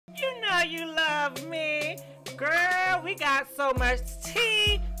you love me. Girl, we got so much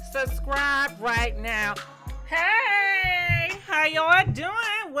tea. Subscribe right now. Hey, how y'all doing?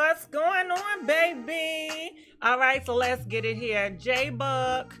 What's going on, baby? All right, so let's get it here.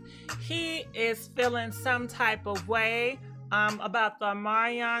 Boog, he is feeling some type of way about the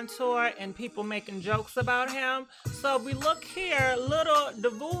Omarion tour and people making jokes about him. So we look here, Lil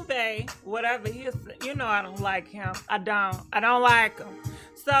Duval, whatever he is, you know I don't like him. I don't like him.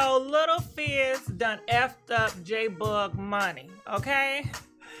 So Lil Fizz done effed up Boog money, okay?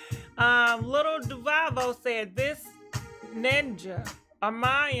 Lil Duval said this ninja,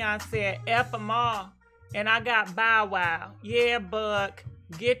 Omarion said F them all, and I got Bow Wow. Yeah, Boog,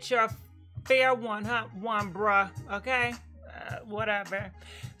 get your fair one, bruh, okay? Whatever.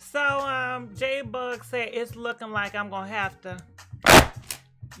 So Boog said it's looking like I'm gonna have to.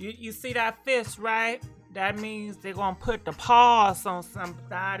 You see that fist, right? That means they're gonna put the paws on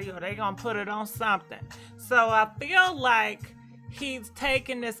somebody, or they're gonna put it on something. So I feel like he's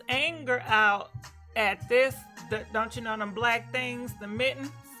taking this anger out at this, don't you know them black things, the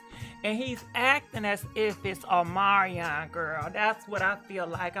mittens? And he's acting as if it's Omarion, girl. That's what I feel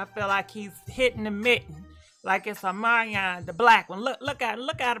like. I feel like he's hitting the mitten. Like it's Omarion, the black one. Look at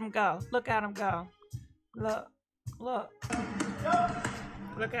him go. Look at him go. Look.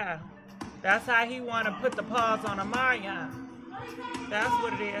 Look at him. That's how he want to put the paws on Omarion. That's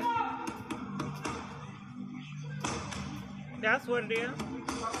what it is. That's what it is.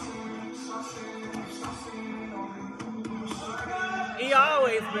 He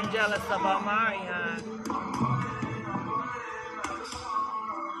always been jealous of Omarion.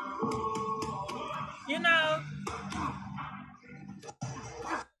 You know,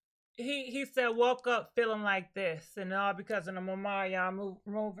 he said, woke up feeling like this, and all because of the Omarion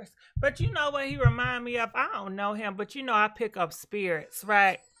movers. But you know what he remind me of? I don't know him, but you know I pick up spirits,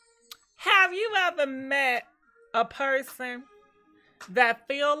 right? Have you ever met a person that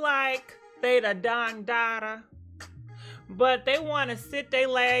feel like they the Don Dada, but they want to sit their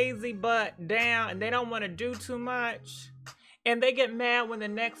lazy butt down and they don't want to do too much? And they get mad when the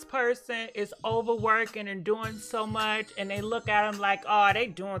next person is overworking and doing so much, and they look at them like, oh, they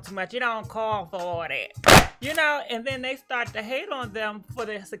doing too much. You don't call for all that. You know, and then they start to hate on them for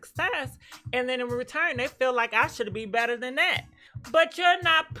their success. And then in return, they feel like I should be better than that. But you're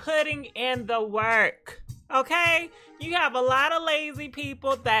not putting in the work, okay? You have a lot of lazy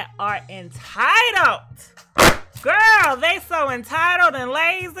people that are entitled. Girl, they so entitled and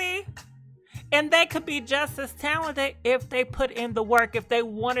lazy. And they could be just as talented if they put in the work, if they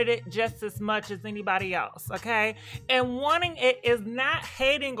wanted it just as much as anybody else, okay? And wanting it is not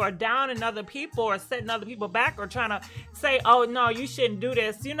hating or downing other people or setting other people back or trying to say, oh, no, you shouldn't do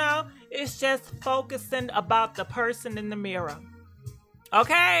this, you know? It's just focusing about the person in the mirror,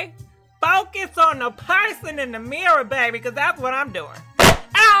 okay? Focus on the person in the mirror, baby, because that's what I'm doing.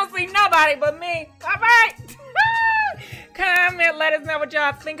 I don't see nobody but me, all right? Comment, let us know what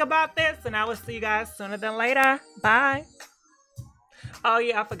y'all think about this, and I will see you guys sooner than later. Bye. Oh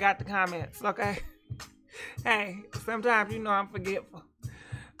yeah, I forgot the comments, okay? Hey, sometimes you know I'm forgetful.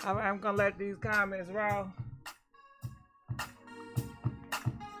 I'm gonna let these comments roll.